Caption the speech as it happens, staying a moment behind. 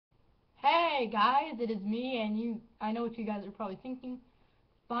Hey guys, it is me, and I know what you guys are probably thinking.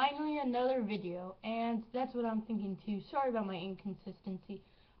 Finally another video, and that's what I'm thinking too. Sorry about my inconsistency.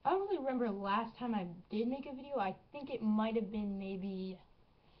 I don't really remember last time I did make a video. I think it might have been maybe,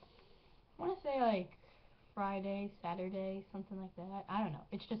 I want to say like Friday, Saturday, something like that. I don't know.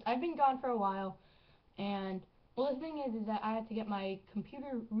 It's just, I've been gone for a while, and well, the thing is that I had to get my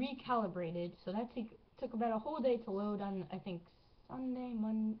computer recalibrated, so that took about a whole day to load on, I think, Sunday.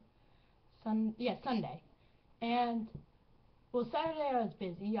 And, well, Saturday I was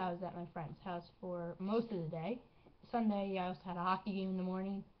busy. I was at my friend's house for most of the day. Sunday, I also had a hockey game in the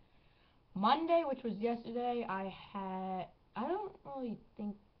morning. Monday, which was yesterday, I don't really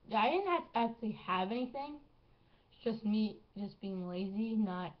think, I didn't actually have anything. It's just me just being lazy,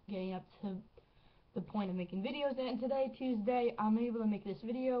 not getting up to the point of making videos. And today, Tuesday, I'm able to make this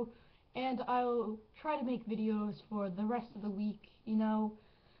video, and I'll try to make videos for the rest of the week, you know.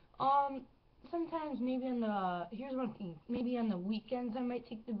 Sometimes maybe here's one thing, maybe on the weekends I might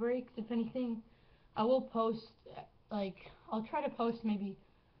take the breaks, if anything. I will post, I'll try to post maybe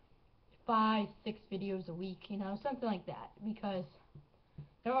 5, 6 videos a week, you know, something like that, because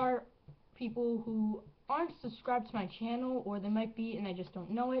there are people who aren't subscribed to my channel, or they might be and I just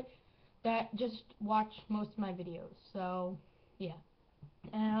don't know it, that just watch most of my videos, so, yeah.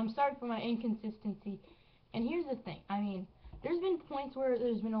 And I'm sorry for my inconsistency, and here's the thing, I mean, there's been points where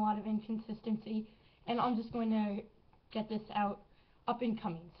there's been a lot of inconsistency, and I'm just going to get this out up and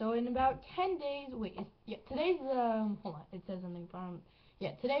coming. So in about 10 days, today's, hold on, it says on the bottom,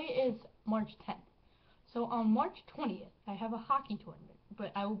 today is March 10th. So on March 20th, I have a hockey tournament,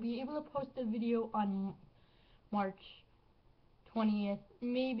 but I will be able to post a video on March 20th,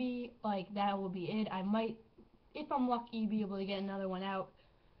 maybe, like, that will be it. I might, if I'm lucky, be able to get another one out,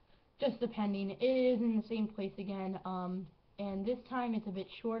 just depending. It is in the same place again, and this time it's a bit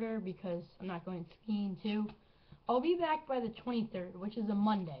shorter because I'm not going skiing too. I'll be back by the 23rd, which is a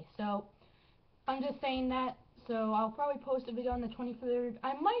Monday, so I'm just saying that. So I'll probably post a video on the 23rd.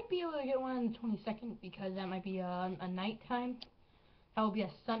 I might be able to get one on the 22nd because that might be a nighttime. That will be a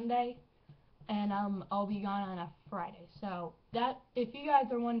Sunday, and I'll be gone on a Friday. So that, if you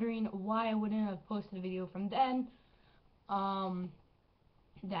guys are wondering why I wouldn't have posted a video from then,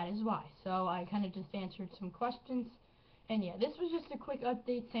 that is why. So I kind of just answered some questions. And yeah, this was just a quick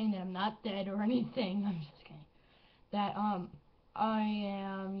update saying that I'm not dead or anything. I'm just kidding. That, I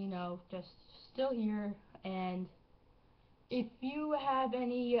am, you know, just still here. And if you have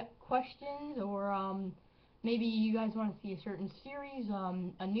any questions, or, maybe you guys want to see a certain series,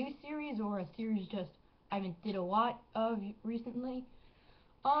 a new series, or a series just I haven't did a lot of recently,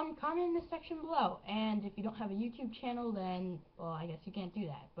 comment in the section below. And if you don't have a YouTube channel, then, well, I guess you can't do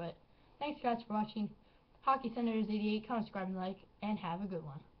that. But thanks guys for watching. Hockey Senators 88, comment, subscribe, and like, and have a good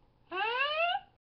one.